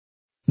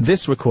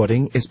This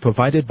recording is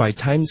provided by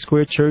Times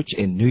Square Church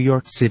in New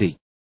York City.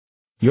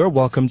 You're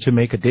welcome to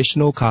make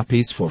additional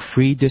copies for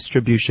free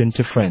distribution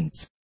to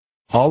friends.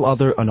 All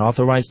other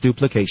unauthorized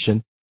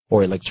duplication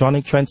or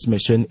electronic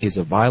transmission is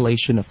a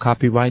violation of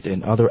copyright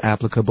and other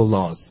applicable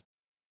laws.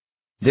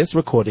 This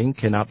recording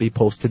cannot be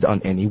posted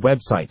on any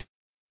website.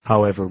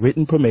 However,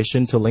 written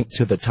permission to link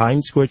to the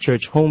Times Square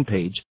Church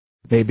homepage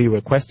may be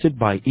requested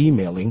by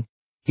emailing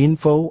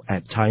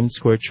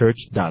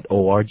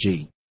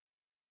info@timessquarechurch.org.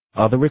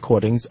 Other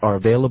recordings are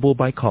available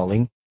by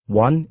calling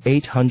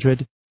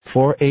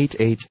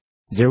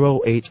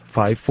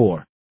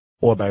 1-800-488-0854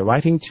 or by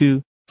writing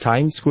to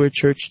Times Square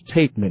Church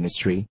Tape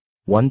Ministry,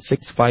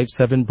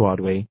 1657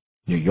 Broadway,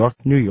 New York,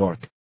 New York,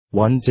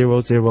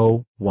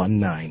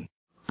 10019.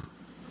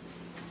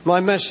 My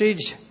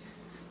message,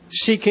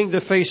 Seeking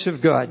the Face of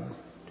God.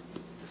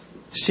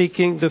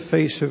 Seeking the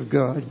Face of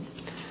God.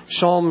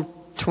 Psalm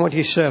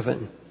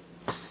 27.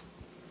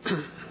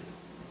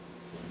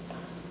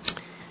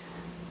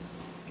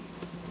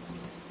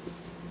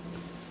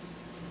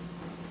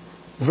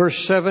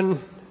 Verse 7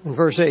 and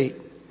verse 8.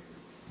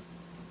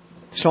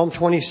 Psalm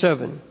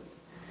 27.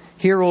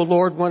 Hear, O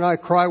Lord, when I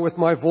cry with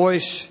my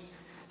voice.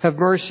 Have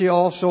mercy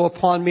also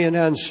upon me and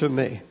answer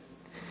me.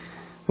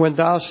 When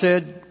thou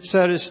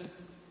saidst,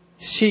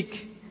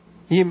 Seek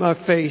ye my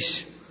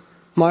face,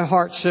 my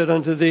heart said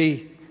unto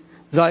thee,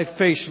 Thy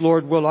face,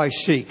 Lord, will I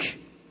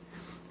seek.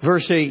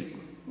 Verse 8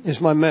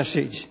 is my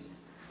message.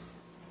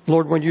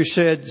 Lord, when you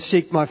said,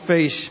 Seek my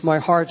face, my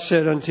heart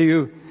said unto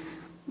you,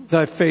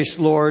 Thy face,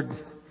 Lord,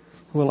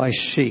 will I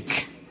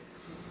seek.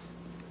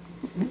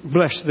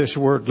 Bless this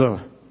word,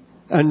 Lord.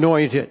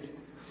 Anoint it.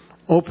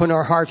 Open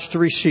our hearts to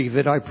receive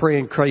it, I pray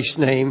in Christ's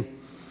name.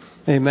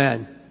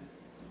 Amen.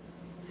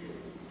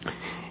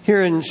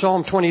 Here in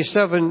Psalm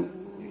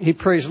 27, he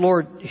prays,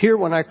 Lord, hear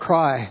when I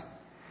cry.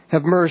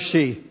 Have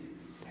mercy.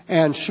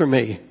 Answer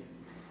me.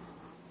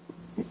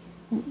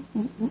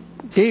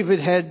 David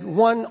had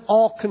one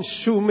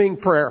all-consuming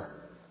prayer.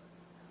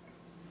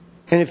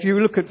 And if you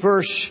look at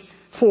verse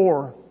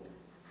 4,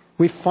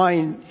 we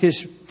find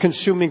his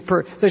consuming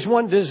prayer. There's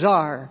one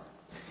desire.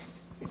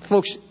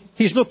 Folks,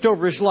 he's looked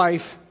over his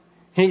life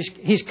and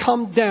he's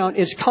come down.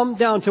 It's come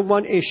down to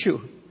one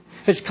issue.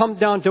 It's come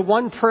down to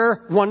one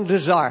prayer, one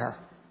desire.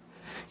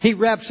 He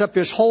wraps up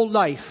his whole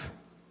life.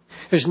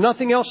 There's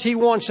nothing else he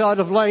wants out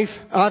of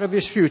life, out of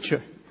his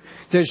future.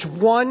 There's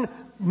one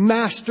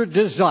master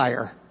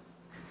desire.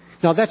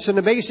 Now that's an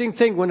amazing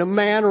thing when a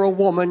man or a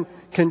woman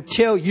can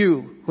tell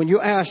you, when you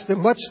ask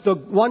them, what's the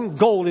one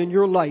goal in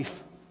your life?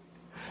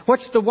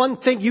 What's the one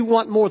thing you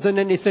want more than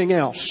anything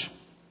else?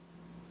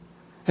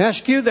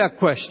 Ask you that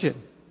question.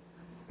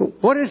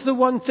 What is the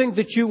one thing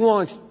that you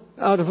want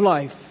out of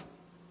life?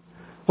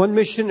 One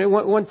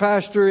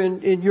pastor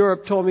in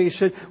Europe told me, he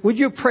said, would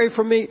you pray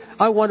for me?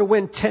 I want to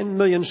win 10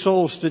 million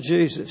souls to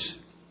Jesus.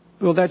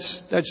 Well,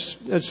 that's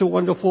a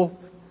wonderful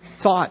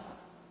thought.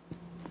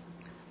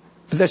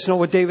 But that's not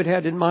what David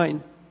had in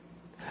mind.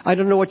 I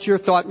don't know what your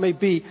thought may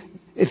be.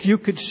 If you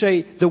could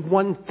say the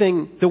one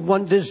thing, the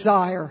one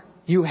desire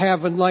you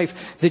have in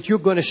life that you're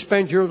going to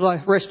spend your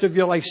rest of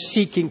your life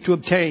seeking to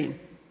obtain.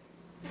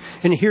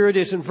 And here it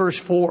is in verse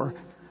 4.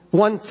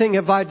 One thing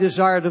have I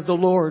desired of the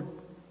Lord,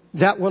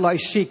 that will I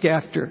seek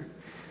after,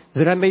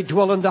 that I may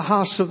dwell in the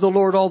house of the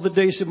Lord all the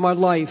days of my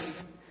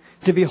life,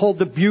 to behold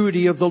the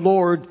beauty of the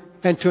Lord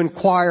and to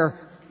inquire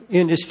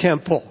in His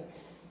temple.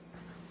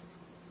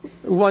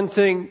 One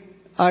thing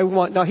I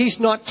want. Now, he's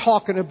not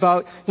talking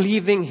about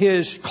leaving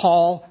his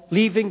call,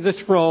 leaving the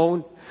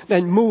throne,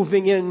 and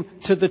moving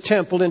into the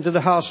temple, into the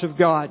house of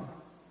God.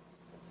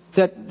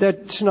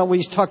 That's not what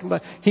he's talking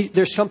about.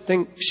 There's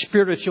something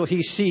spiritual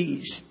he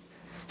sees.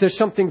 There's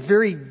something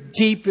very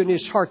deep in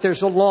his heart.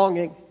 There's a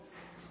longing.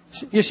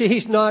 You see,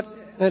 he's not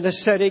an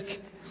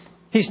ascetic.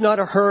 He's not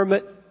a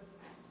hermit.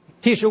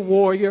 He's a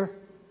warrior.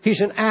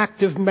 He's an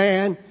active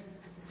man.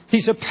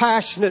 He's a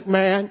passionate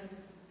man.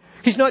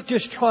 He's not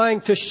just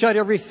trying to shut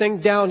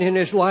everything down in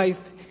his life.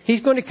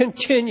 He's going to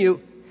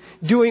continue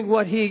doing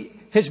what he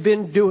has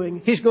been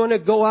doing. He's going to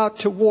go out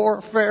to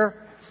warfare.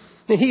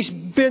 And he's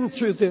been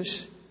through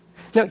this.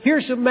 Now,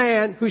 here's a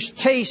man who's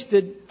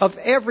tasted of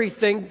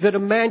everything that a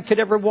man could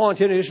ever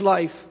want in his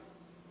life.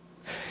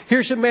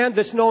 Here's a man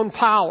that's known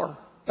power,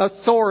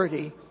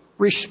 authority,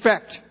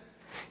 respect.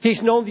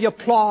 He's known the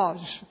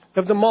applause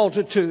of the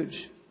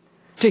multitudes.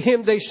 To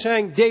him they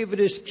sang, David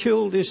has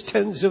killed his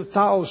tens of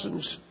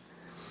thousands.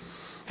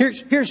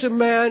 Here's a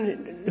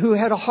man who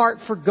had a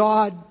heart for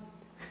God.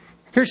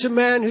 Here's a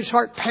man whose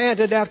heart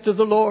panted after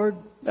the Lord.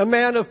 A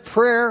man of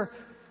prayer.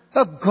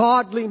 A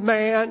godly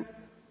man.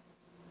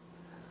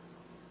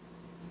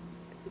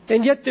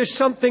 And yet there's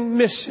something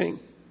missing.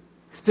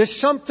 There's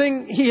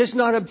something he has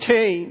not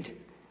obtained.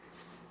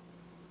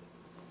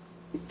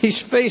 He's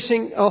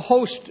facing a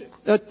host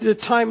at the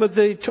time in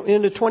the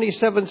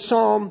 27th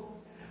Psalm.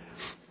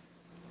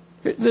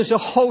 There's a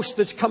host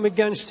that's come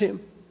against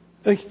him.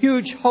 A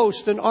huge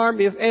host, an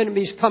army of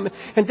enemies coming.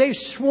 And they've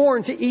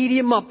sworn to eat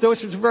him up.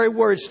 Those are the very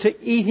words, to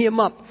eat him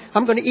up.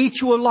 I'm going to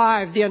eat you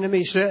alive, the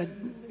enemy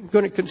said.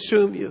 going to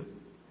consume you.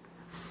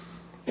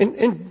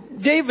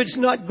 And David's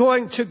not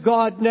going to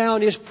God now,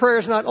 and his prayer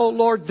is not, oh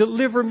Lord,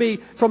 deliver me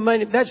from my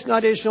enemy. That's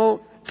not his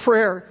own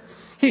prayer.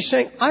 He's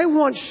saying, I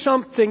want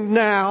something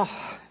now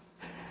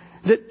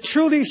that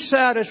truly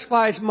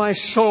satisfies my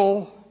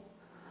soul.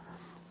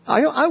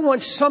 I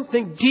want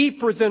something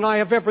deeper than I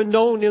have ever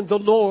known in the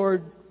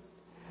Lord.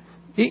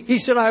 He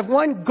said, I have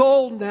one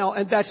goal now,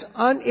 and that's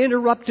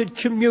uninterrupted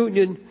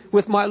communion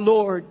with my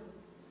Lord.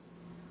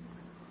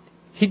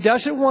 He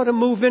doesn't want to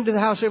move into the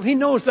house. He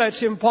knows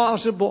that's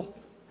impossible.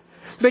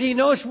 But he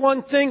knows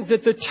one thing,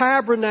 that the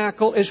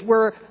tabernacle is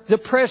where the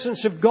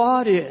presence of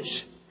God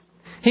is.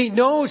 He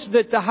knows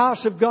that the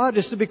house of God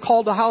is to be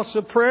called a house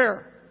of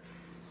prayer.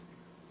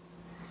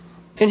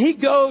 And he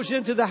goes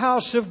into the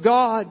house of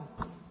God.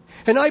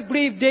 And I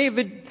believe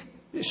David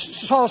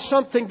saw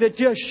something that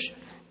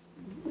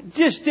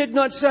just did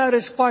not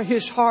satisfy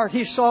his heart.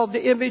 He saw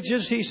the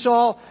images. He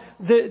saw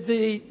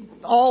the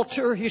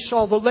altar. He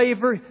saw the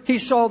laver. He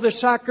saw the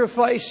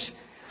sacrifice.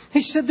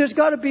 He said, there's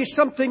got to be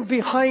something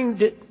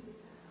behind it.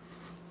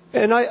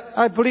 And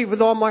I believe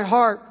with all my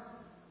heart,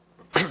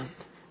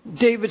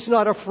 David's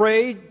not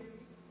afraid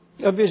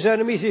of his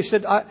enemies. He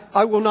said,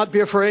 I will not be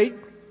afraid.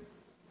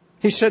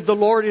 He said, the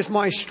Lord is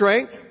my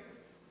strength.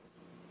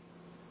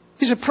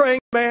 He's a praying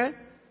man.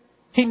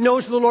 He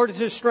knows the Lord is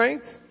his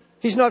strength.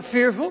 He's not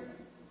fearful.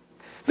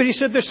 But he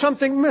said, there's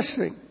something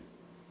missing.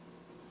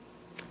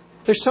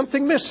 There's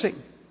something missing.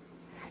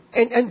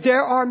 And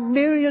there are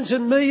millions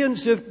and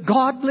millions of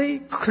godly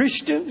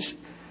Christians,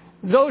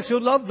 those who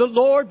love the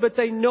Lord, but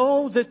they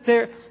know that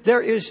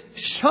there is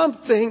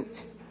something,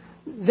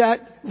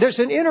 that there's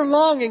an inner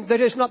longing that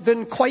has not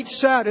been quite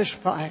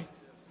satisfied.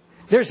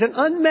 There's an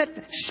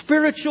unmet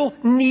spiritual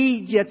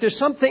need yet. There's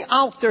something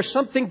out there,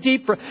 something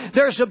deeper.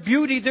 There's a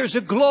beauty, there's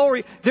a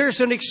glory, there's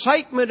an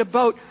excitement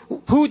about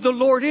who the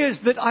Lord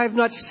is that I have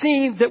not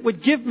seen, that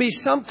would give me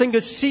something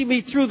to see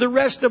me through the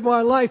rest of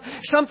my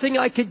life. Something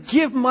I could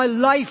give my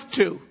life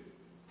to.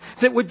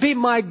 That would be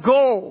my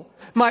goal,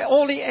 my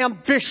only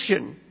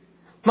ambition,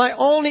 my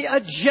only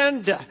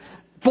agenda.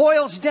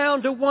 Boils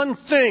down to one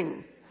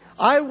thing.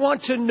 I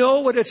want to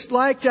know what it's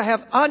like to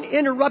have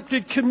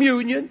uninterrupted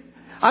communion.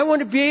 I want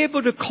to be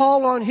able to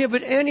call on Him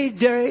at any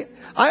day.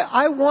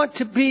 I want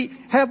to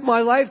have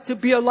my life to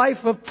be a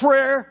life of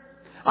prayer.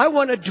 I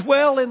want to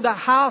dwell in the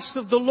house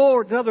of the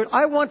Lord. In other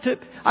words,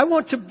 I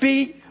want to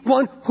be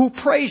one who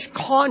prays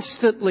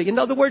constantly. In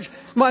other words,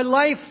 my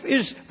life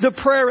is the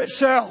prayer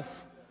itself.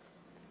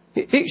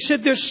 He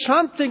said, there's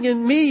something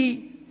in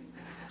me.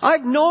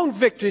 I've known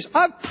victories.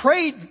 I've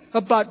prayed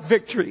about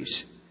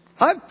victories.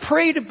 I've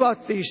prayed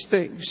about these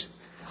things.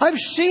 I've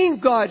seen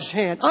God's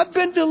hand. I've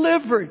been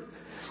delivered.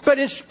 But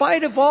in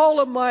spite of all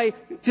of my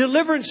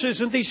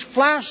deliverances and these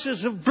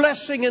flashes of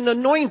blessing and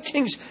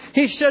anointings,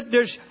 he said,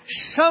 there's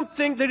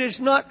something that is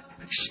not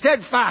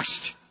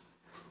steadfast.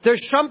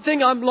 There's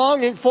something I'm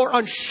longing for,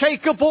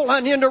 unshakable,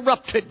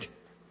 uninterrupted.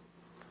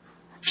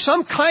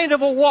 Some kind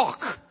of a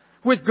walk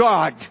with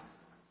God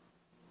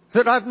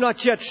that I've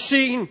not yet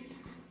seen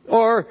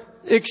or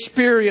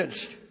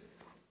experienced.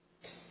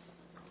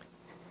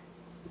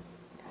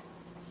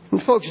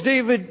 And folks,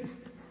 David,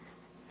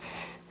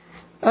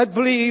 I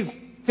believe,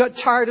 got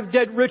tired of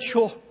dead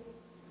ritual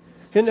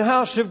in the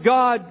house of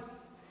God.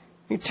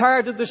 He's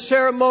tired of the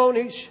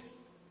ceremonies.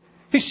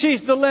 He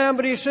sees the Lamb,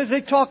 but he says,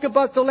 they talk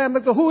about the Lamb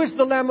of God. Who is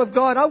the Lamb of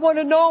God? I want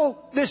to know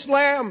this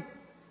Lamb.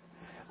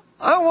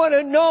 I want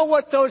to know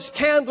what those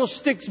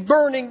candlesticks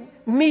burning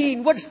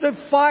mean. What's the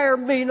fire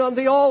mean on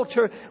the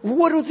altar?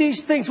 What are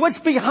these things? What's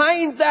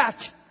behind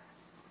that?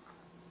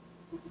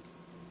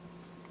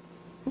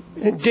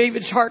 And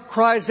David's heart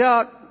cries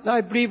out,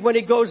 I believe, when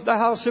he goes to the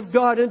house of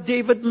God. And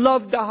David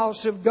loved the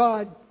house of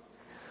God.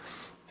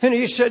 And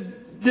he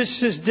said,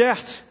 this is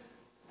death.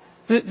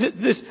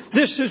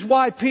 This is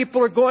why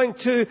people are going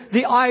to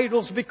the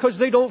idols, because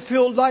they don't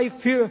feel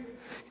life here.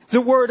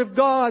 The Word of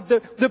God,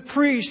 the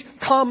priest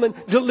come and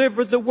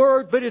deliver the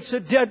Word, but it's a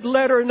dead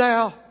letter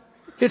now.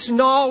 It's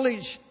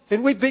knowledge.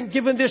 And we've been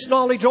given this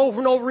knowledge over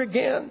and over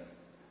again.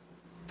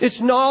 It's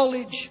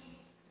knowledge.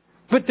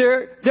 But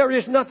there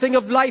is nothing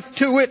of life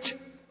to it.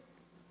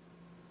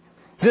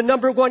 The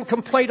number one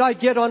complaint I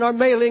get on our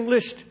mailing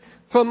list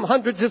from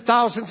hundreds of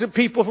thousands of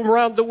people from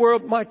around the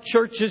world, my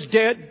church is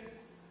dead.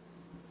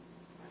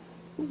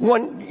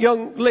 One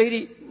young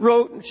lady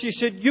wrote, and she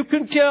said, you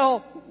can tell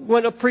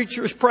when a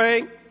preacher is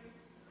praying.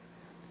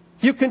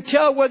 You can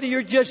tell whether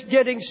you're just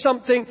getting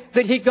something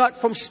that he got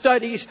from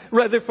studies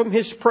rather from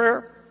his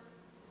prayer.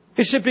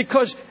 He said,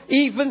 because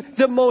even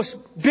the most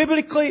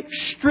biblically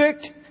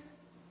strict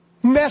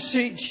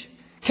message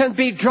can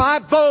be dry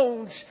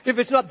bones if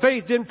it's not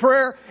bathed in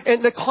prayer,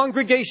 and the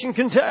congregation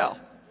can tell.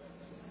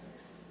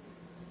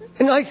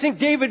 And I think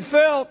David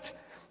felt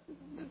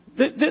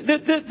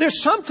that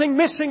there's something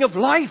missing of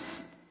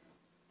life.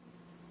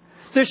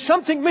 There's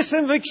something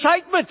missing of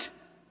excitement.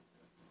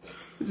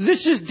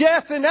 This is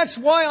death, and that's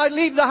why I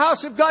leave the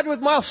house of God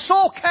with my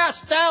soul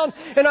cast down.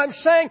 And I'm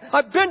saying,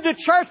 I've been to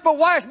church, but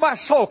why is my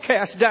soul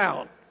cast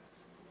down?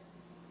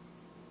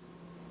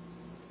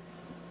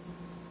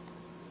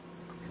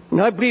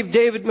 And I believe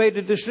David made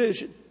a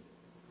decision.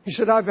 He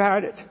said, I've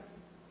had it.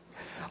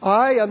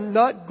 I am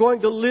not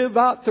going to live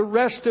out the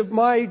rest of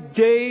my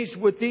days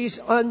with these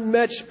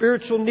unmet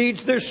spiritual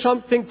needs. There's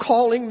something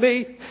calling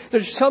me.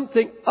 There's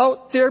something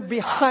out there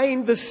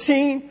behind the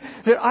scene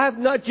that I've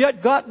not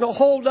yet gotten a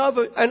hold of,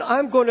 and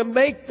I'm going to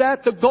make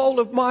that the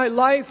goal of my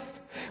life.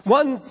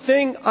 One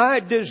thing I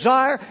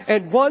desire,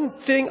 and one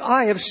thing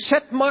I have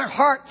set my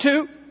heart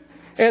to,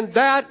 and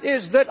that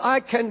is that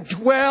I can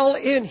dwell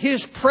in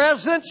His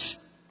presence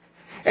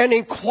and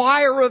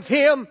inquire of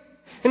Him.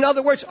 In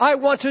other words, I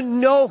want to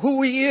know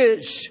who He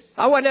is.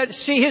 I want to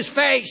see His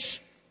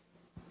face.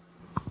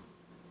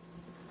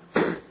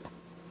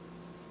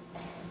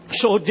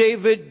 So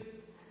David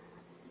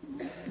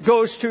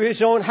goes to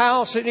his own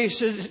house, and he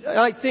says,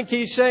 I think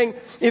he's saying,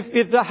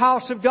 if the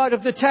house of God,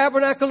 if the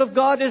tabernacle of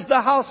God is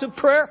the house of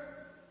prayer,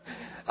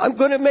 I'm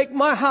going to make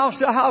my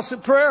house a house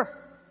of prayer.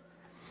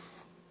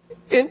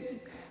 And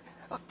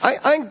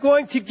I'm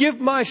going to give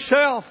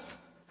myself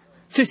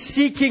to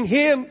seeking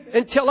Him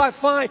until I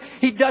find.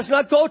 He does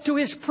not go to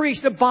his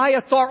priest,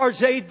 Abiathar or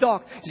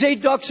Zadok.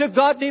 Zadok's a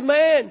godly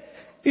man.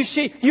 You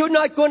see, you're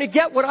not going to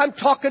get what I'm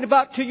talking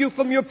about to you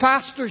from your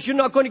pastors. You're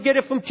not going to get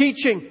it from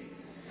teaching.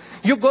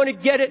 You're going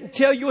to get it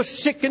until you're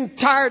sick and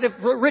tired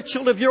of the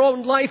ritual of your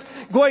own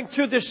life, going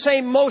through the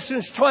same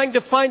motions, trying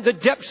to find the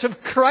depths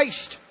of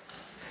Christ.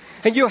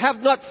 And you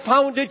have not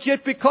found it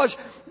yet because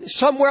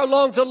somewhere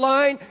along the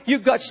line you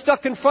got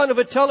stuck in front of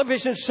a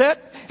television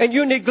set and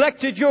you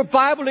neglected your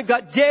Bible and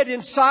got dead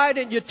inside,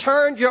 and you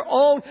turned your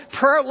own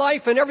prayer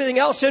life and everything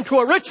else into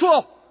a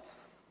ritual.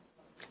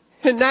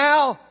 And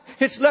now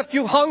it's left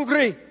you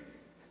hungry.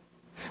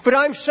 But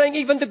I'm saying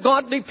even the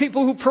godly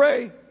people who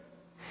pray,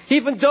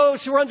 even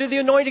those who are under the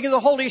anointing of the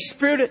Holy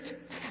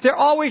Spirit, they're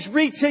always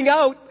reaching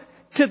out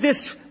to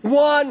this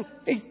one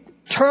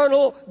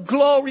eternal,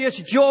 glorious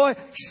joy,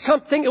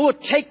 something that will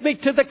take me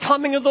to the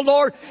coming of the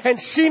Lord and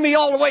see me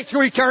all the way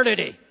through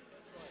eternity.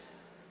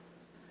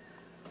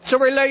 It's a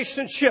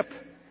relationship.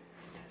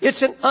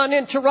 It's an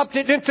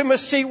uninterrupted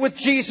intimacy with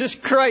Jesus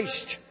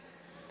Christ.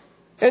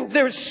 And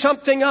there's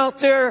something out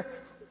there,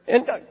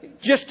 and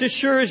just as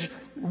sure as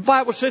the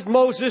Bible says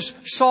Moses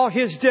saw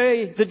his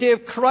day, the day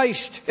of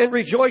Christ, and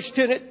rejoiced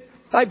in it,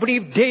 I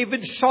believe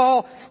David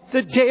saw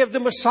the day of the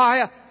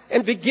Messiah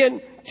and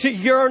began to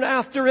yearn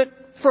after it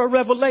for a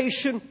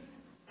revelation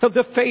of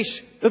the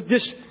face of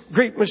this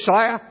great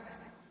Messiah.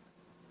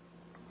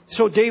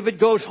 So David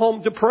goes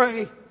home to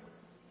pray.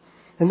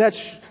 And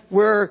that's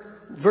where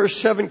verse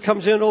 7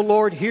 comes in. O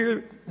Lord,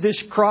 hear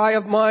this cry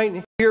of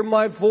mine. Hear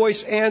my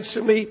voice.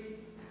 Answer me.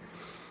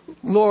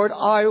 Lord,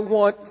 I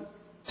want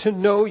to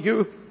know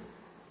you.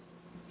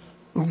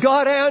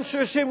 God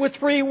answers him with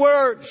 3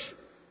 words.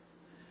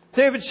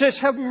 David says,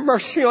 have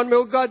mercy on me,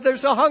 O God.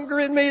 There's a hunger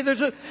in me.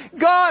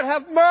 God,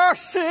 have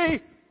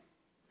mercy.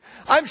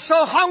 I'm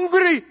so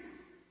hungry.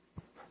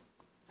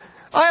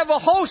 I have a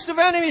host of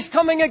enemies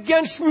coming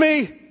against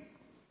me.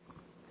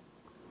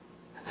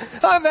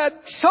 I've had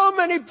so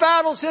many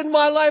battles in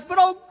my life, but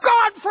oh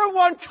God, for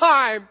one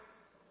time,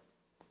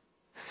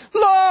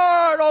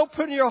 Lord,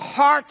 open your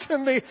heart to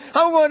me.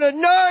 I want to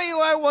know you.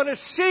 I want to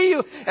see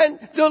you. And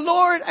the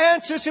Lord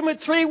answers him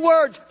with 3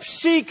 words.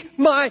 Seek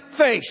my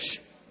face.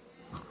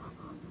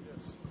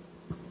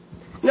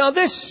 Now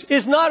this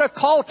is not a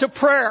call to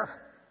prayer.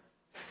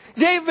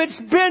 David's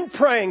been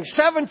praying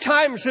 7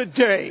 times a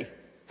day.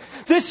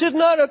 This is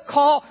not a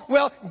call,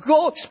 well,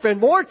 go spend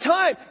more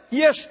time.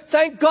 Yes,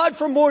 thank God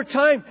for more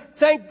time.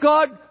 Thank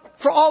God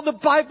for all the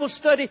Bible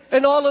study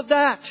and all of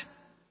that.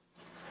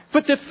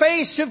 But the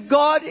face of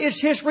God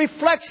is His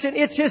reflection.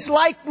 It's His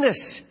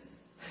likeness.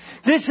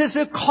 This is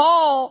a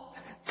call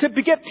to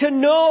get to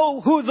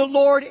know who the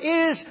Lord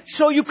is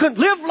so you can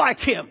live like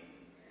Him.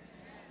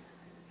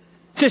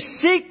 To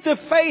seek the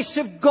face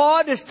of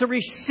God is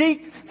to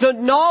seek the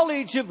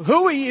knowledge of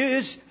who He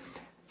is,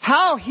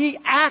 how He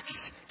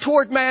acts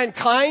toward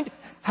mankind,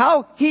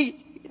 how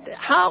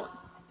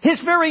His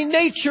very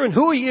nature and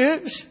who He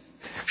is,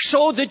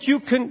 so that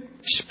you can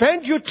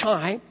spend your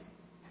time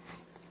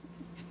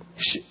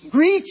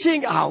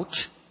reaching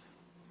out,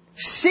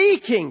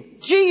 seeking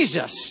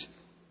Jesus.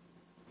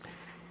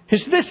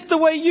 Is this the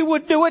way you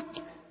would do it?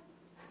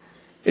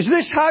 Is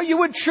this how you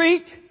would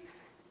treat?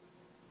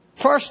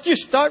 First you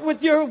start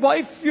with your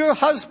wife, your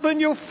husband,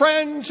 your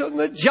friends, on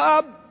the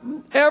job,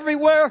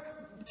 everywhere,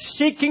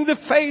 seeking the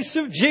face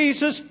of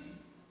Jesus.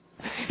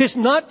 It's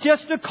not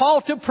just a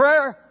call to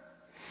prayer.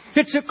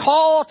 It's a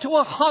call to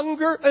a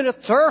hunger and a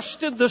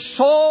thirst in the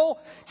soul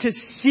to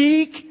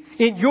seek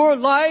in your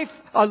life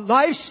a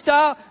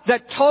lifestyle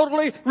that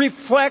totally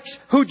reflects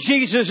who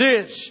Jesus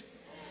is.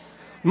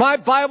 My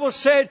Bible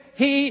said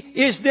He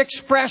is the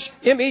express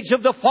image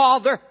of the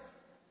Father.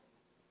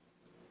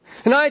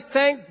 And I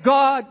thank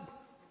God.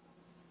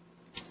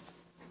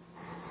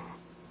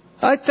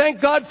 I thank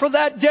God for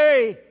that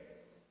day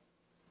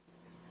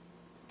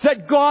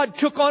that God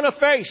took on a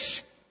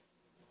face.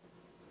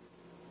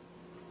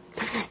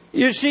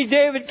 You see,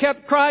 David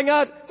kept crying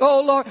out,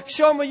 oh Lord,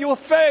 show me your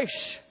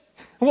face.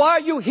 Why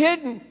are you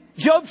hidden?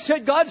 Job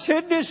said, God's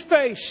hidden his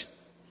face.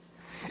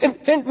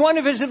 And one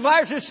of his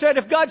advisors said,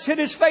 if God's hid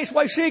his face,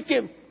 why seek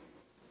him?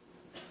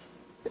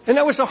 And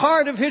that was the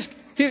heart of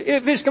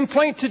his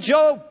complaint to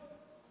Job.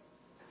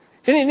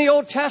 And in the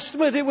Old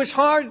Testament, it was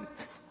hard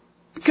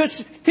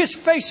because his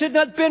face had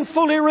not been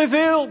fully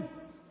revealed.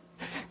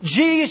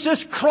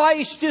 Jesus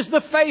Christ is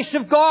the face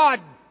of God.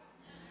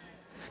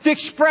 The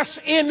express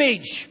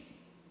image.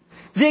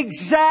 The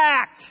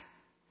exact,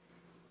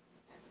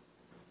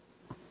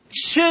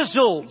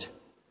 chiseled,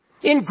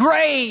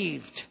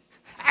 engraved,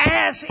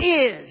 as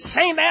is,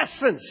 same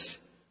essence,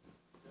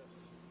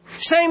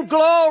 same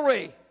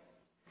glory.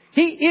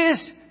 He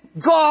is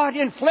God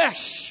in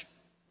flesh.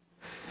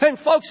 And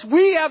folks,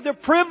 we have the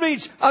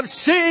privilege of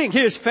seeing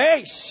His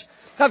face,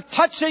 of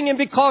touching Him,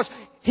 because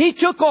He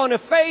took on a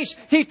face.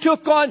 He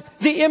took on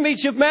the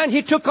image of man.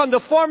 He took on the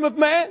form of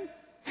man.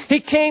 He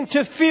came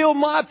to feel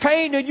my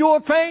pain and your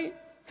pain.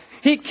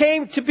 He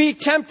came to be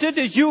tempted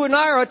as you and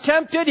I are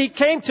tempted. He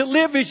came to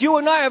live as you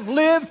and I have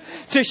lived,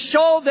 to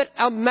show that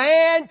a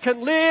man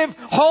can live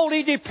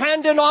wholly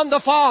dependent on the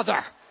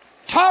Father.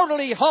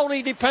 Totally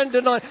wholly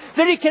dependent on,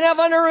 that he can have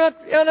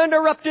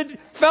uninterrupted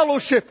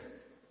fellowship.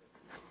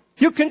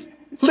 You can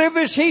live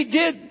as he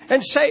did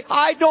and say,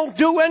 I don't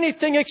do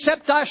anything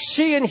except I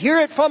see and hear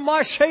it from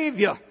my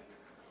Savior.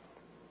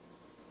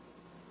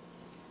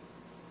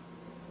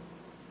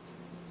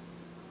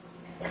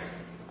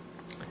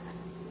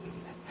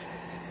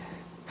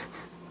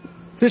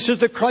 This is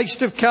the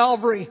Christ of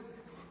Calvary.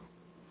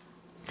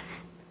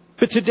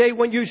 But today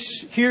when you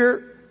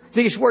hear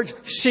these words,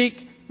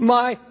 seek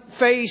my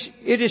face,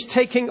 it is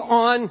taking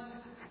on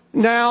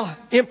now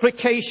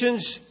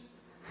implications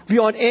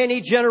beyond any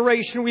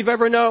generation we've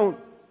ever known.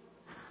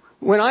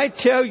 When I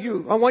tell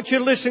you, I want you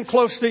to listen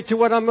closely to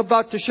what I'm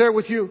about to share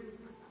with you.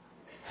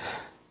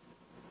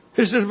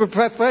 This is a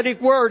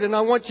prophetic word, and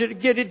I want you to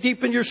get it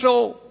deep in your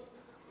soul.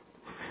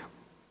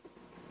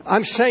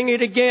 I'm saying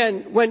it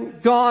again. When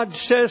God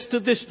says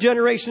to this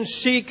generation,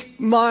 seek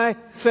my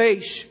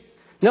face.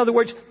 In other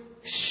words,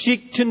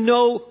 seek to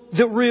know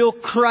the real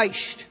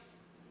Christ.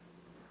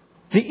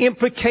 The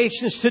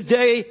implications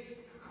today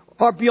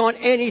are beyond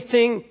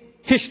anything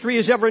history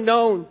has ever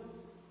known.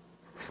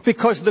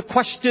 Because the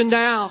question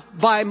now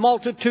by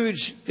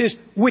multitudes is,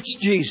 which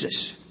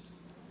Jesus?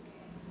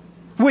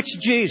 Which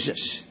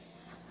Jesus?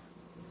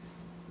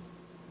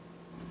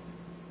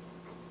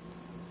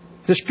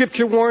 The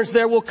Scripture warns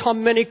there will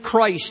come many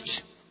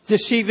Christs,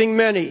 deceiving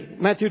many.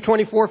 Matthew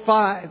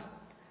 24:5.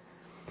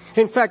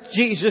 In fact,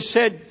 Jesus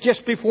said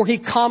just before He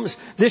comes,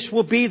 this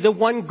will be the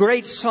one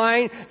great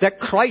sign that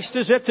Christ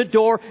is at the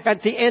door,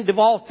 at the end of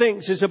all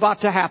things is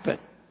about to happen.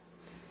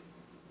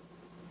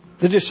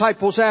 The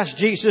disciples asked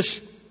Jesus,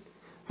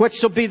 what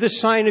shall be the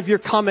sign of your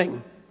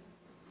coming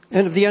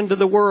and of the end of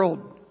the world?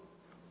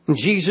 And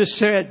Jesus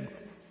said,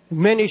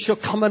 many shall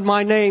come in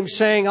my name,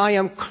 saying, I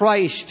am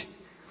Christ,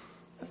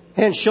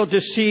 and shall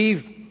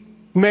deceive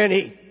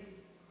many.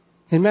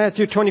 In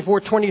Matthew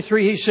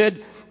 24:23, He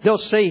said, they'll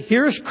say,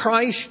 here's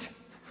Christ,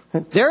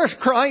 and there's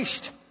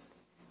Christ.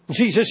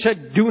 Jesus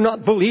said, do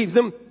not believe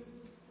them.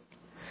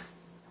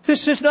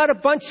 This is not a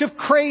bunch of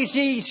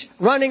crazies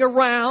running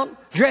around,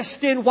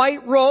 dressed in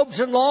white robes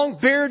and long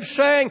beards,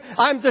 saying,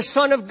 I'm the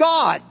Son of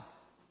God.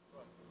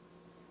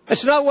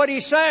 That's not what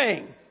He's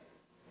saying.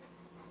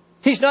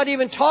 He's not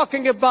even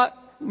talking about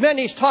men.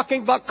 He's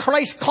talking about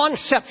Christ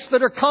concepts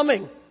that are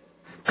coming.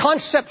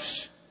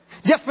 Concepts,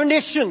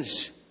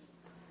 definitions,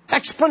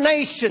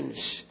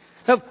 explanations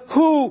of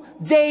who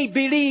they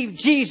believe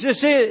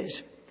Jesus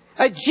is.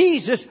 A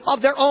Jesus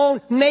of their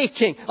own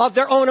making, of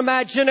their own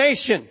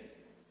imagination.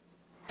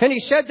 And He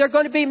said there are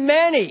going to be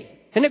many.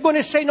 And they're going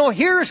to say, no,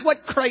 here's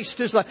what Christ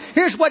is like.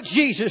 Here's what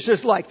Jesus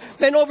is like.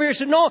 And over here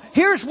said, no,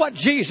 here's what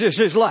Jesus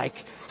is like.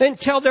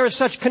 Until there is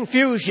such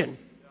confusion.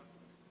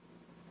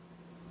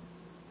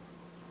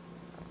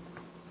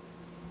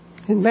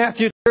 In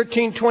Matthew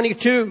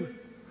 13:22,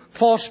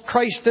 false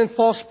Christ and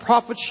false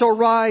prophets shall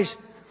rise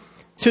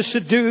to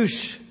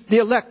seduce the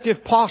elect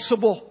if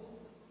possible.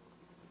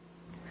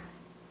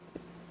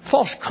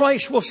 False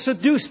Christ will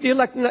seduce the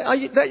elect.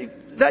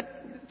 That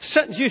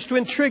sentence used to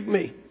intrigue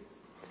me.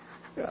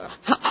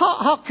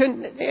 How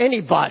can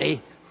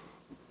anybody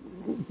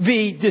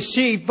be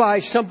deceived by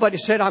somebody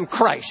who said, I'm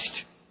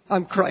Christ?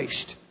 I'm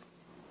Christ.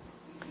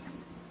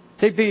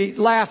 They'd be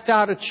laughed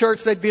out of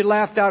church. They'd be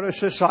laughed out of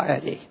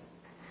society.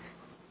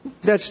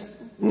 That's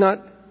not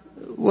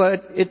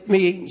what it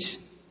means.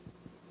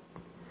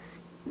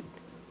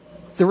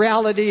 The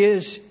reality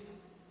is,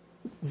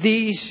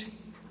 these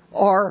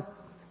are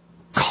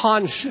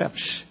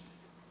concepts.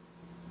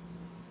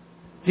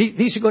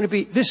 This is going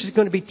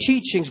to be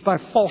teachings by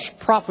false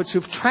prophets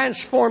who've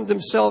transformed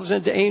themselves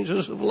into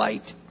angels of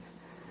light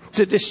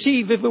to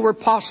deceive, if it were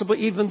possible,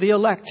 even the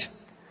elect.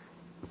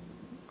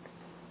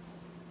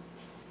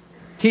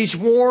 He's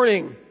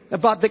warning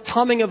about the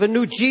coming of a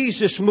new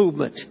Jesus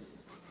movement.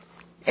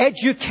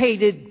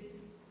 Educated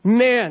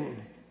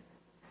men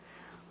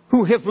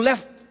who have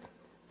left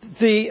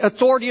the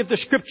authority of the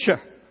Scripture,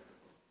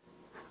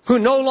 who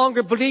no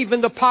longer believe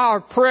in the power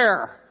of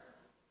prayer,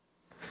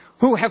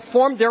 who have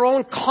formed their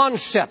own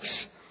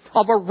concepts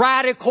of a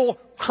radical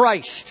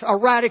Christ, a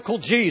radical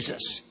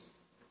Jesus,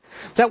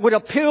 that would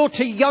appeal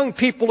to young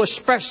people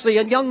especially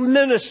and young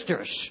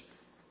ministers.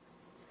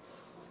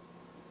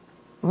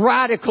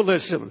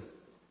 Radicalism.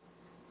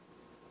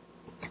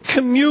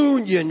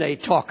 Communion they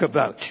talk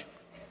about.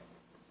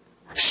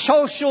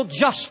 Social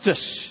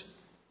justice.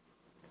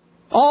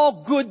 All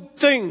good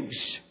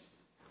things.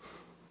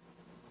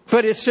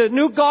 But it's a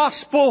new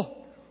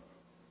gospel,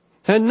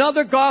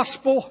 another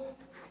gospel,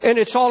 and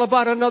it's all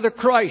about another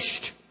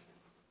Christ.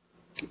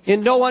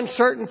 In no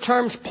uncertain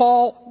terms,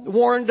 Paul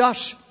warned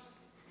us,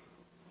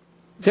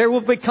 there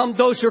will become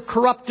those who are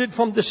corrupted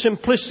from the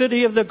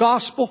simplicity of the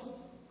gospel.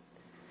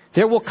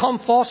 There will come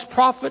false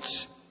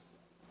prophets,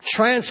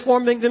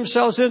 transforming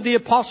themselves into the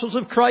apostles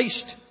of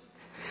Christ.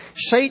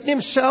 Satan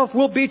himself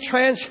will be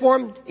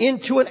transformed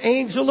into an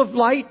angel of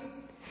light,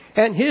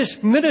 and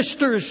his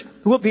ministers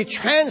will be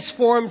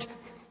transformed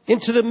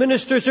into the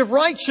ministers of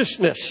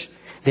righteousness.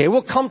 They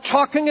will come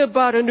talking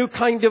about a new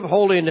kind of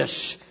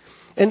holiness.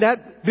 And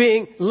that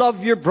being,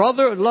 love your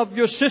brother, love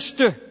your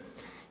sister,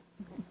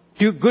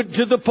 do good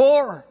to the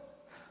poor.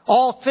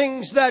 All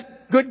things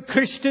that good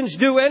Christians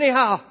do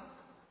anyhow.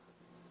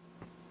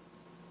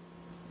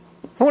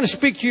 I want to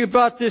speak to you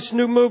about this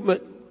new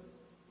movement.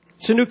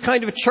 It's a new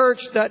kind of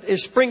church that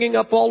is springing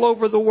up all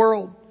over the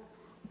world.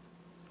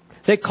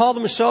 They call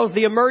themselves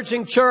the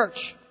emerging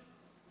church.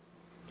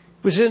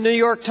 It was in the New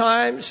York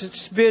Times.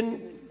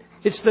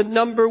 It's the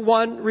number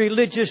one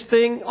religious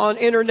thing on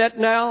internet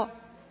now.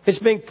 It's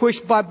being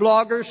pushed by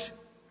bloggers.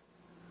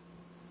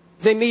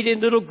 They meet in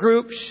little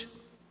groups.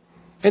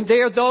 And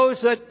they are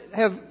those that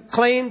have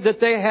claimed that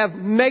they have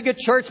mega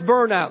church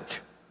burnout.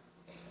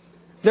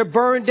 They're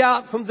burned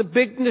out from the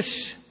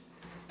bigness.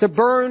 They're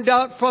burned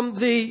out from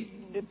the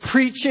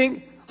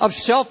preaching of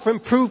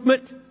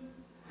self-improvement.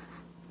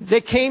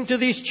 They came to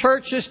these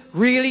churches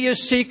really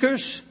as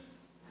seekers.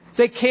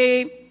 They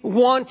came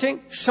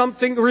wanting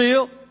something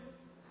real.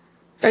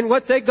 And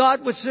what they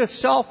got was a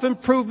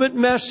self-improvement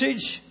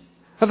message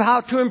of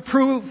how to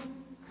improve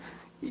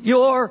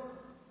your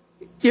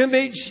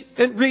image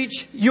and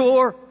reach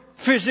your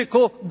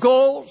physical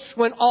goals.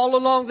 When all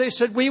along they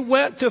said, we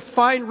went to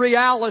find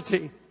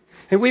reality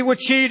and we were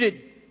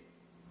cheated.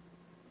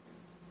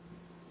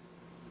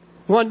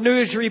 One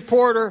news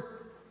reporter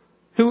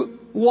who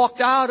walked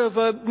out of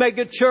a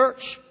mega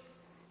church.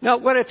 Now,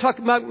 when I talk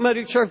about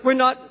mega church, we're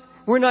not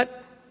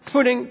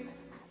putting,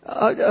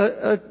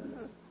 we're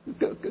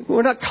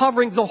not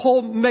covering the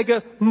whole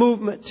mega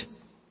movement.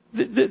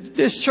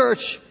 This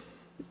church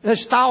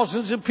has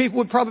thousands of people,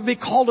 would probably be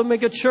called a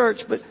mega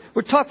church, but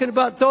we're talking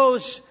about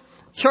those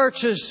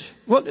churches.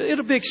 Well,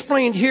 it'll be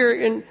explained here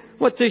in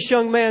what this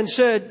young man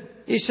said.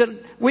 He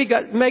said, we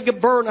got mega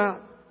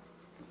burnout.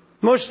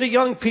 Most of the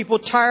young people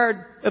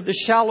tired of the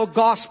shallow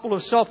gospel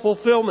of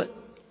self-fulfillment.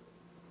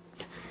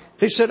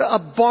 They said a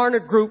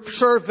Barna Group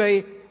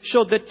survey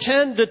showed that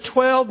 10 to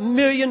 12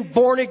 million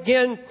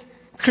born-again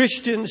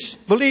Christians,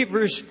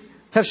 believers,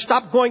 have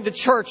stopped going to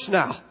church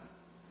now.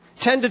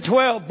 10 to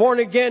 12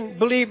 born-again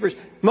believers,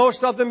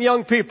 most of them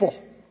young people,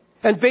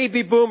 and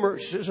baby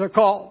boomers, as they're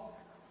called.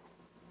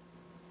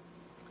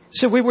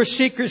 So we were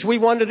seekers. We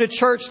wanted a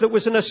church that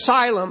was an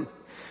asylum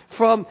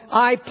from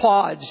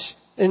iPods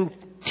and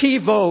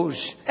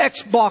TiVos,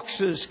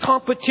 Xboxes,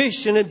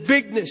 competition and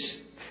bigness.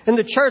 And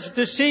the church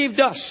deceived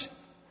us.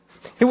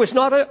 It was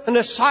not an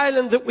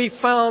asylum that we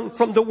found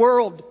from the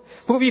world,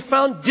 but we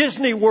found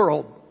Disney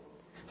World.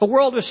 A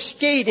world of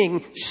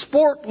skating,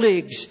 sport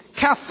leagues,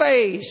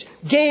 cafes,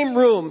 game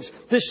rooms,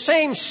 the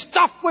same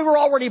stuff we were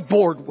already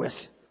bored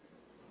with.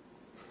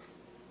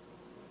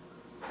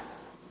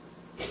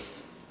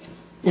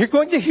 You're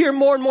going to hear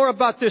more and more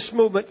about this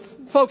movement.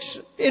 Folks,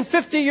 in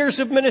 50 years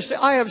of ministry,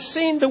 I have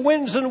seen the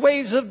winds and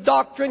waves of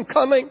doctrine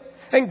coming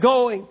and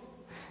going.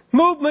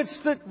 Movements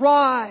that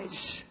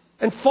rise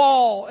and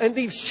fall and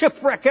leave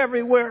shipwreck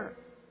everywhere.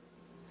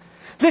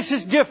 This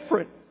is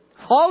different.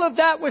 All of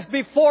that was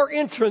before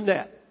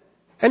internet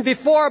and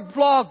before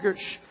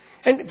bloggers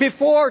and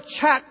before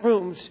chat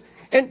rooms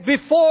and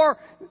before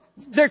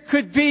there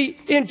could be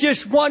in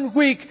just 1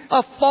 week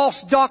a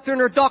false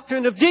doctrine or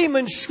doctrine of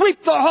demons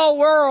sweep the whole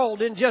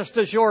world in just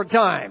a short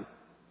time.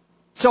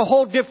 It's a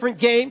whole different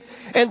game,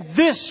 and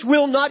this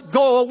will not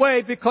go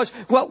away, because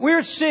what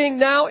we're seeing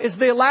now is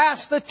the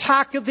last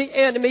attack of the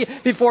enemy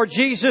before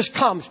Jesus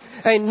comes.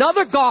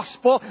 Another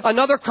gospel,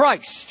 another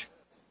Christ.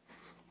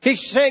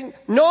 He's saying,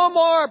 no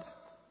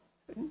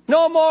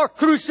more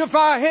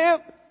crucify Him.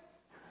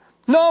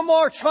 No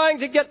more trying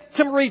to get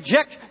them to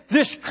reject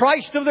this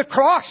Christ of the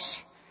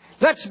cross.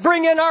 Let's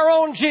bring in our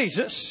own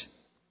Jesus.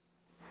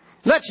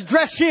 Let's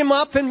dress Him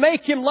up and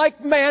make Him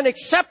like man,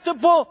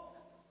 acceptable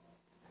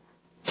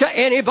to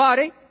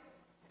anybody.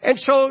 And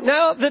so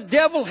now the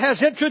devil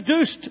has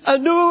introduced a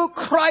new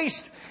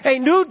Christ, a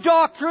new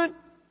doctrine.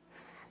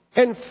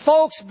 And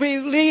folks,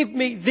 believe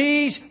me,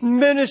 these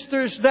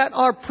ministers that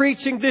are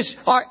preaching this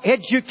are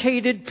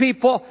educated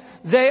people.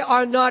 They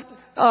are not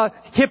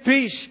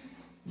hippies.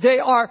 They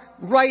are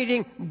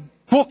writing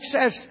books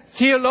as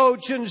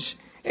theologians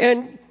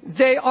And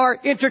they are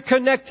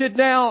interconnected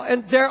now,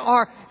 and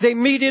they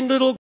meet in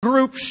little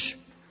groups.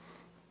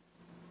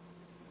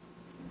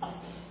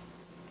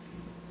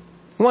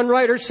 One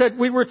writer said,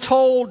 we were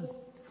told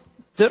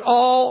that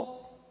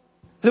all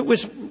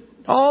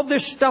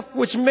this stuff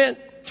was meant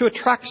to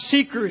attract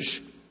seekers.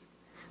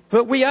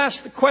 But we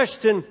asked the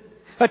question,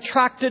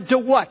 attracted to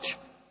what?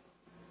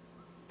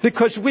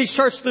 Because we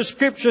search the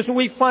Scriptures and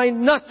we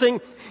find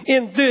nothing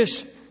in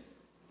this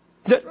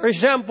that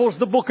resembles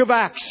the book of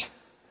Acts.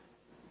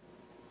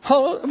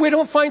 We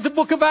don't find the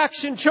book of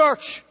Acts in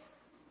church.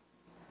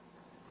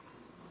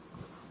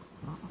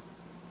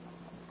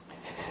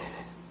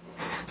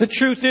 The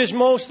truth is,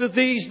 most of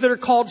these that are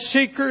called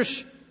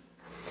seekers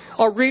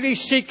are really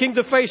seeking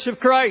the face of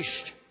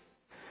Christ.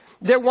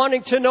 They're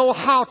wanting to know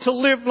how to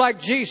live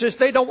like Jesus.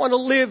 They don't want to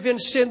live in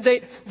sin.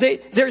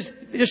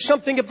 There's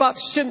something about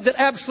sin that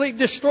absolutely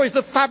destroys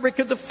the fabric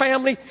of the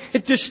family.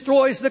 It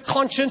destroys the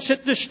conscience.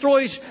 It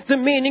destroys the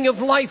meaning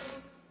of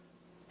life.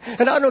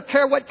 And I don't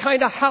care what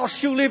kind of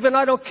house you live in.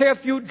 I don't care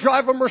if you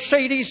drive a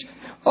Mercedes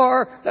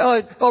or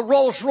a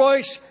Rolls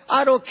Royce.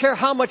 I don't care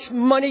how much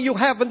money you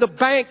have in the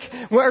bank.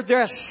 Where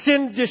there's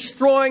sin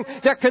destroying,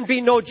 there can be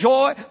no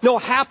joy, no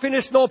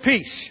happiness, no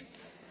peace.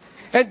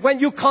 And when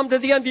you come to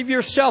the end of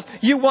yourself,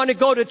 you want to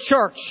go to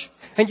church.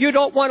 And you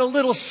don't want a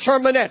little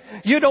sermonette.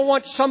 You don't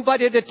want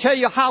somebody to tell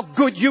you how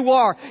good you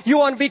are. You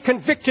want to be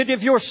convicted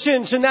of your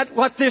sins. And that's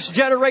what this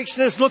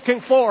generation is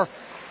looking for.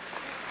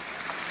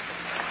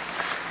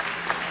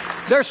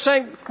 They're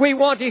saying, we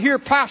want to hear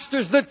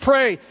pastors that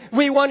pray.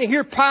 We want to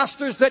hear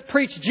pastors that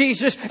preach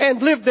Jesus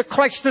and live the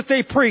Christ that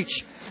they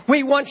preach.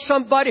 We want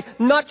somebody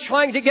not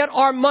trying to get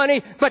our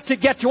money, but to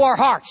get to our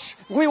hearts.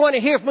 We want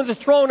to hear from the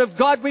throne of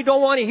God. We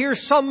don't want to hear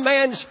some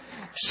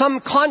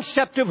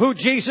concept of who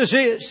Jesus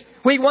is.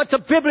 We want the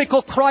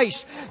biblical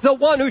Christ, the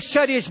one who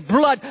shed His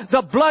blood,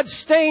 the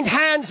blood-stained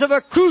hands of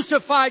a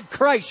crucified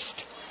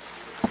Christ.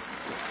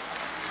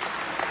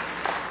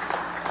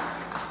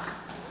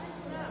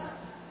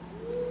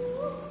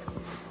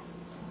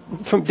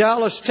 From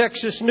Dallas,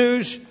 Texas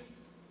News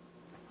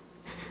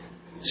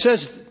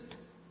says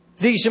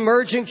these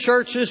emerging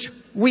churches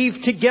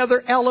weave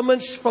together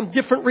elements from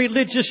different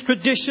religious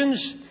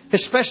traditions,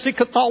 especially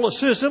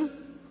Catholicism,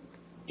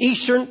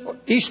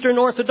 Eastern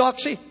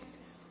Orthodoxy.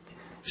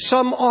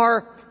 Some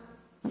are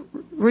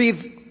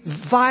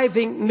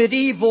reviving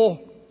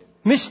medieval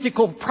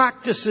mystical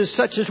practices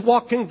such as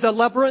walking the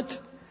labyrinth.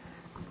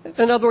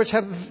 In other words,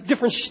 have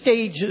different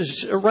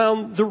stages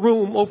around the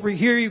room. Over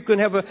here you can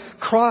have a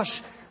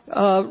cross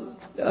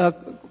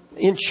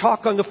in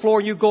chalk on the floor,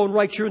 and you go and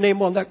write your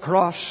name on that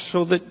cross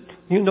so that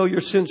you know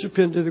your sins are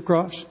pinned to the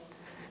cross.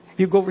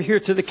 You go over here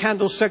to the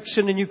candle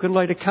section and you can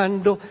light a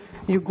candle.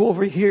 You go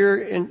over here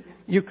and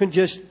you can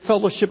just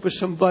fellowship with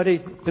somebody.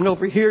 And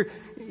over here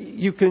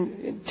you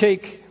can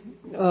take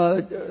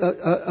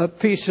a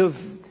piece of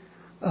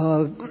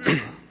a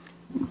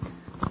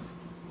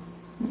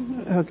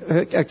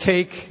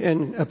cake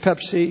and a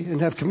Pepsi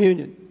and have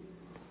communion.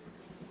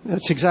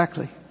 That's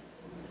exactly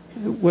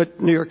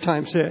what New York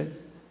Times said.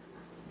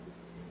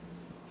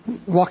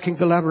 Walking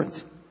the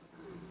labyrinth.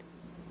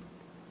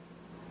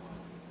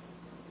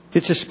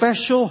 It's a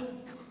special,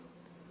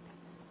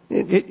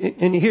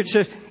 and here it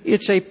says,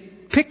 it's a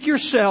pick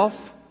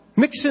yourself,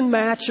 mix and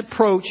match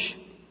approach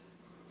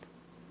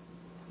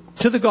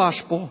to the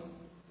gospel,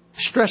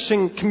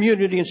 stressing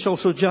community and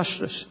social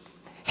justice.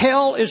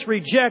 Hell is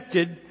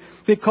rejected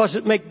because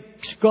it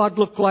makes God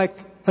look like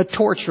a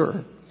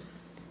torturer.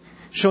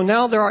 So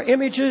now there are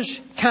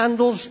images,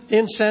 candles,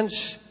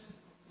 incense.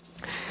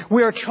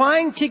 We are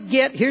trying to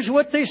get, here's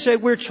what they say,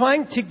 we're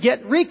trying to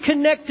get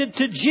reconnected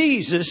to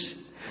Jesus,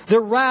 the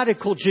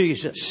radical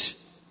Jesus.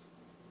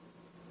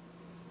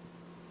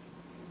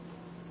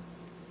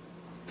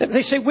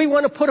 They say we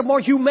want to put a more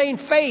humane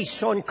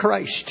face on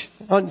Christ,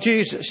 on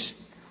Jesus.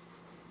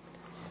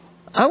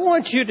 I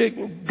want you to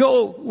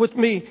go with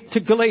me to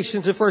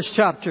Galatians, the first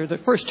chapter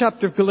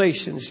of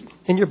Galatians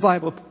in your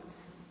Bible,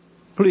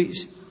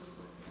 please.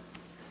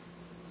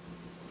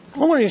 I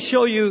want to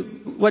show you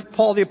what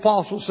Paul the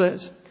Apostle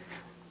says.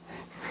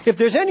 If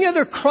there's any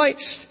other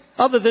Christ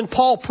other than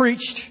Paul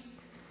preached,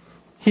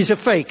 he's a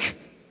fake.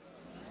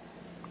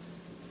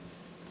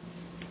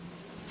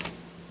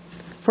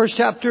 First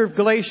chapter of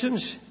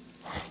Galatians,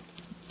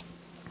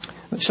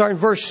 starting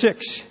verse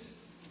 6.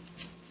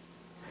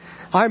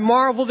 I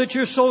marvel that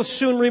you're so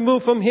soon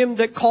removed from Him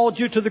that called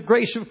you to the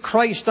grace of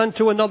Christ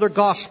unto another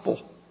gospel,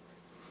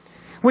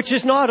 which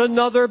is not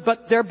another,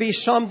 but there be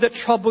some that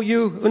trouble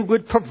you and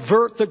would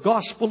pervert the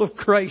gospel of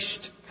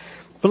Christ.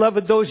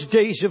 Beloved, those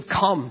days have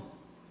come.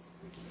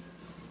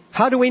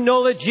 How do we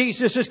know that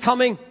Jesus is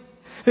coming?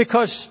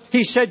 Because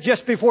He said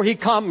just before He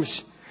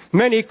comes,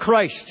 many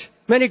Christ,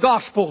 many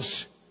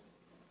gospels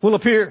will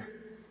appear,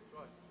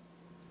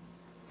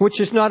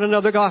 which is not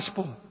another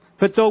gospel.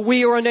 But though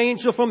we or an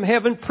angel from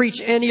heaven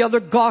preach any other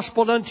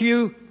gospel unto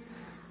you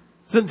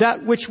than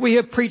that which we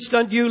have preached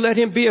unto you, let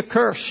him be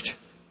accursed.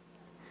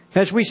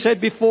 As we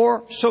said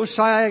before, so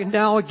say I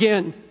now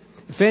again.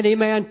 If any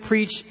man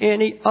preach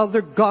any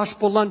other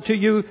gospel unto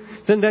you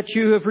than that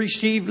you have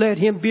received, let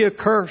him be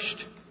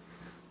accursed.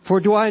 For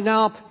do I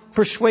now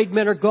persuade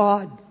men or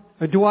God?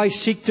 Or do I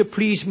seek to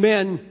please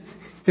men?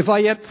 If I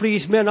yet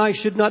please men, I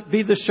should not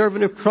be the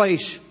servant of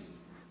Christ.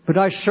 But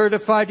I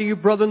certify to you,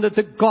 brethren, that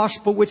the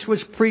gospel which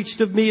was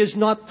preached of me is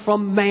not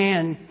from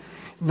man.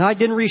 And I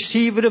didn't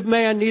receive it of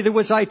man, neither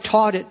was I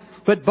taught it,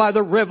 but by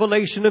the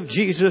revelation of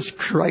Jesus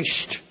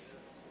Christ.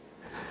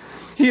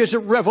 He is a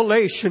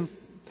revelation.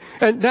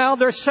 And now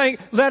they're saying,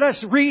 let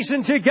us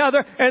reason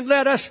together and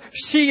let us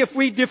see if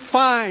we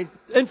define.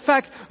 In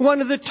fact,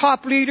 one of the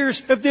top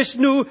leaders of this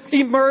new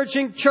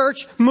emerging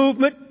church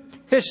movement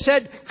has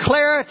said,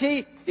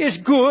 clarity is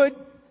good,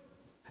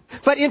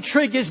 but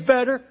intrigue is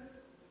better.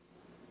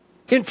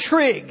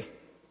 Intrigue.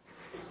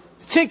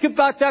 Think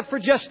about that for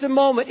just a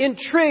moment.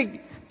 Intrigue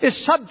is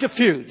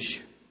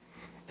subterfuge.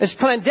 It's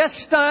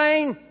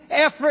clandestine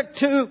effort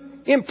to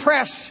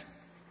impress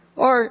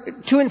or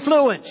to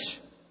influence.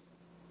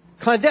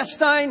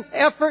 Clandestine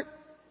effort.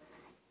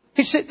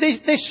 They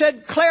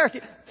said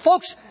clarity.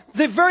 Folks,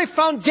 the very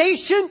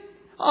foundation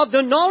of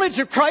the knowledge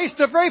of Christ,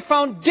 the very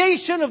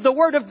foundation of the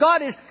Word of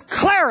God is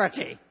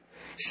clarity.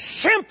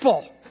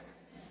 Simple.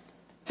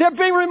 They're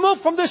being removed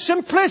from the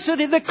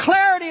simplicity, the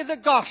clarity of the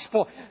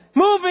gospel.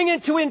 Moving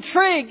into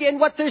intrigue. And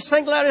what they're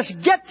saying, let us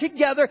get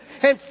together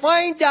and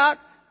find out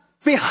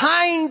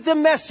behind the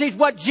message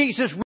what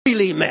Jesus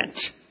really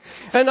meant.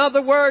 In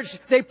other words,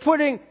 they're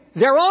putting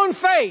their own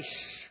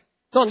face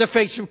on the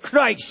face of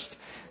Christ.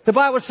 The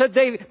Bible said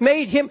they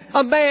made him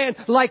a man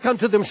like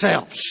unto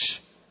themselves.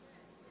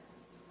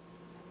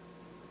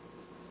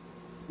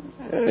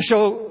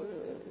 So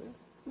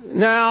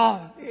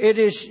now it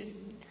is,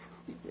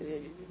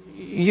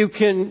 you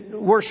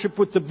can worship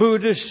with the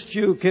Buddhists,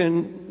 you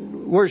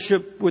can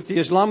worship with the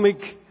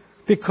Islamic,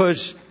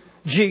 because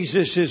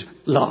Jesus is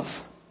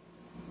love.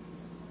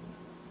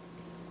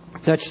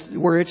 That's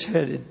where it's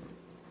headed.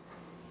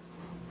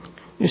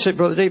 You say,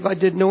 Brother Dave, I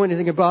didn't know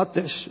anything about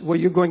this. Well,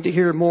 you're going to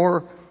hear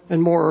more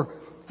and more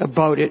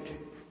about it.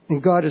 And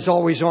God is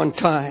always on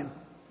time.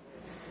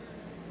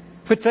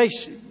 But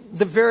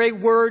the very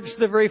words,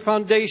 the very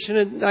foundation,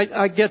 and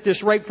I get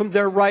this right from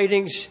their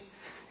writings,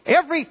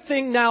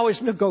 everything now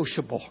is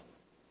negotiable.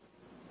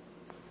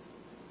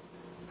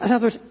 In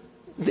other words,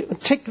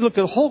 take a look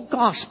at the whole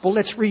gospel.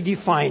 Let's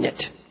redefine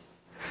it.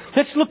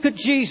 Let's look at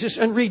Jesus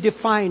and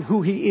redefine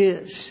who He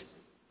is.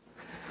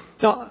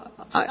 Now,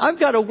 I've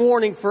got a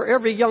warning for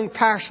every young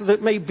pastor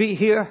that may be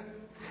here.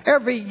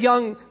 Every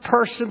young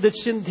person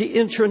that's in the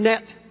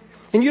internet.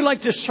 And you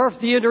like to surf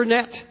the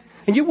internet.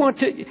 And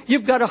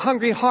you've got a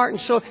hungry heart,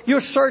 and so you're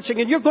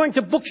searching, and you're going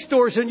to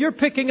bookstores, and you're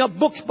picking up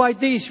books by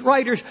these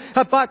writers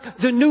about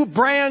the new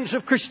brands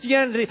of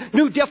Christianity,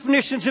 new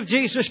definitions of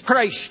Jesus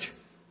Christ.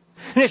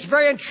 And it's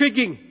very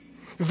intriguing,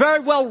 very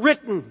well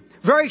written,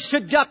 very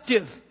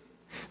seductive.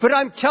 But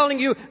I'm telling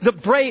you,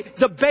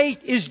 the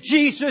bait is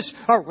Jesus,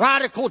 a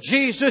radical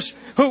Jesus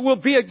who will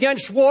be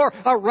against war,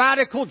 a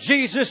radical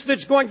Jesus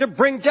that's going to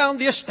bring down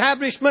the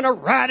establishment, a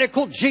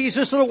radical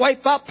Jesus that will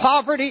wipe out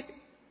poverty.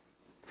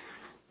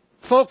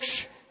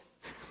 Folks,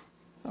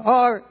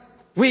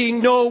 we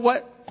know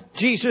what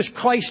Jesus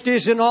Christ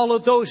is in all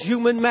of those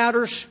human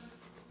matters.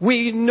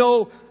 We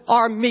know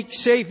our meek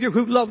Savior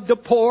who loved the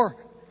poor.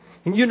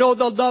 And you know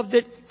the love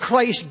that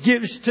Christ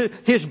gives to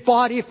His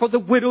body for the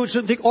widows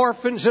and the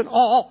orphans and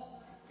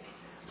all.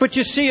 But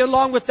you see,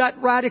 along with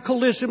that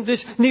radicalism,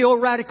 this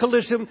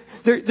neo-radicalism,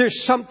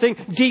 there's something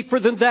deeper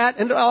than that.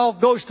 And it all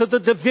goes to the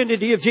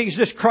divinity of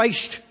Jesus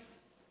Christ.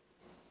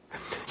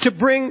 To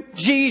bring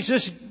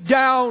Jesus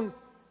down.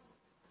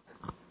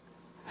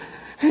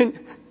 And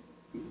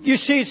you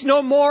see, it's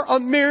no more a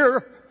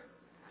mirror.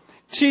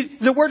 See,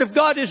 the Word of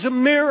God is a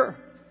mirror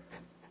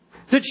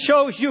that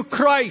shows you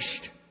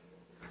Christ.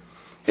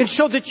 And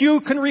so that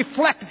you can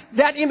reflect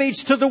that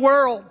image to the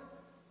world.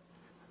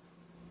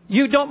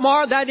 You don't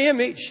mar that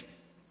image.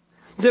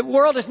 The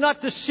world is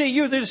not to see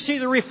you, they're to see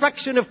the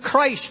reflection of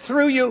Christ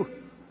through you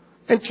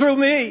and through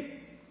me.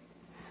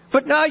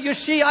 But now you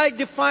see, I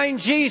define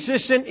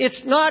Jesus, and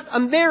it's not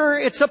a mirror,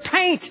 it's a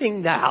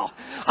painting now.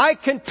 I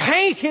can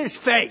paint His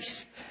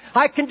face.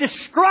 I can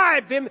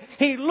describe Him.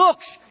 He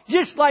looks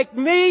just like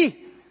me.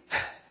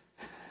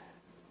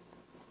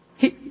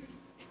 He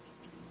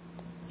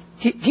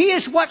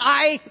is what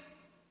I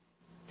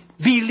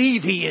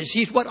believe He is.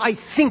 He's what I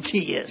think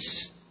He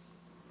is.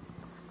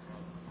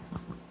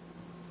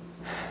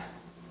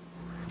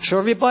 So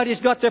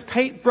everybody's got their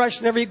paintbrush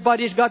and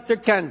everybody's got their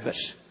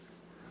canvas.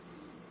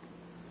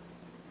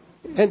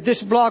 And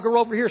this blogger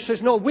over here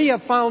says, no, we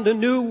have found a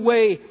new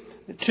way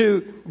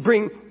to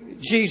bring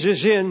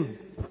Jesus in.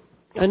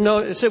 And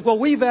it said, well,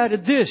 we've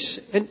added this.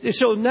 And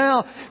so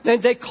now,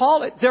 and they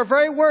call it, their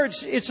very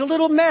words, it's a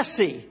little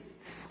messy.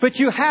 But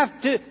you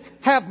have to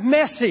have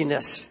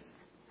messiness.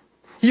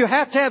 You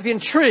have to have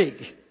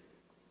intrigue.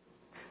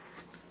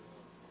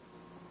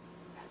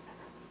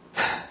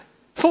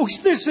 Folks,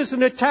 this is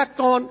an attack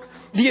on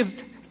the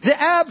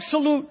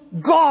absolute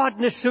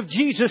godness of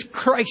Jesus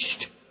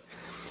Christ.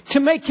 to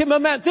make him a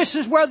man. This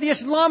is where the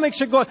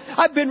Islamics are going.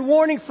 I've been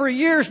warning for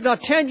years now,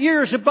 10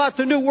 years, about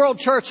the New World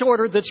Church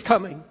Order that's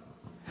coming.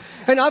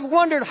 And I've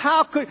wondered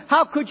how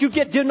could you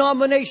get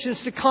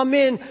denominations to come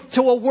in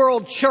to a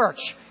world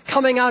church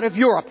coming out of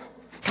Europe,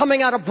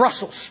 coming out of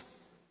Brussels.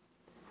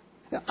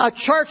 A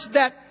church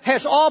that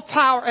has all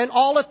power and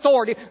all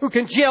authority, who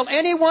can jail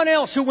anyone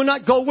else who will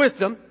not go with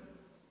them.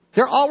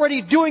 They're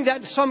already doing that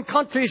in some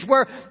countries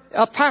where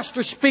a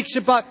pastor speaks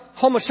about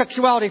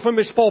homosexuality from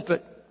his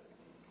pulpit.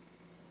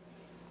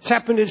 It's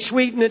happened in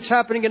Sweden. It's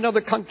happening in other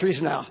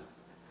countries now.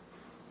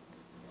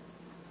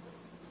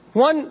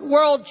 One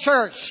world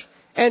church.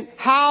 And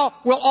how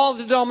will all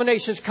the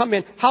denominations come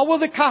in? How will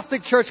the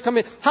Catholic Church come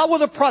in? How will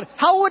the Protestant?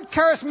 How would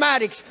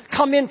charismatics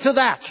come into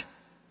that?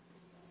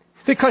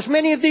 Because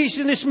many of these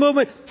in this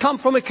movement come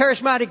from a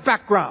charismatic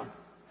background.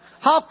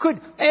 How could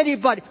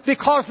anybody?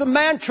 Because the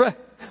mantra,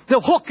 the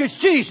hook is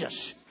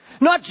Jesus.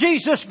 Not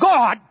Jesus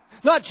God,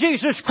 not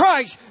Jesus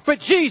Christ,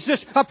 but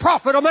Jesus, a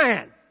prophet, a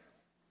man.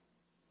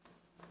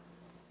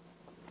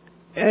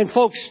 And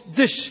folks,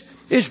 this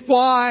is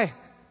why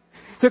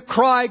the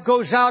cry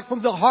goes out from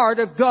the heart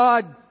of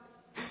God,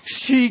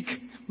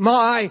 seek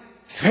my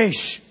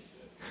face.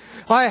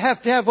 I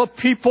have to have a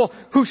people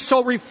who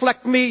so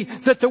reflect me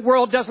that the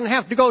world doesn't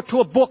have to go to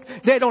a book.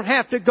 They don't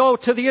have to go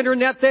to the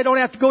internet. They don't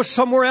have to go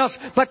somewhere else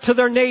but to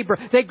their neighbor.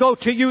 They go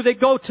to you. They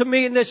go to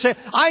me and they say,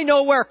 I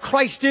know where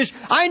Christ is.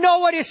 I know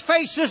what his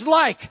face is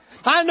like.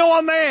 I know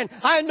a man.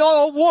 I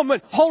know a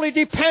woman wholly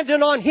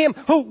dependent on him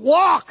who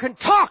walk and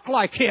talk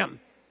like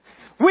him.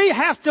 We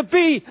have to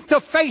be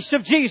the face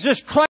of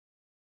Jesus Christ.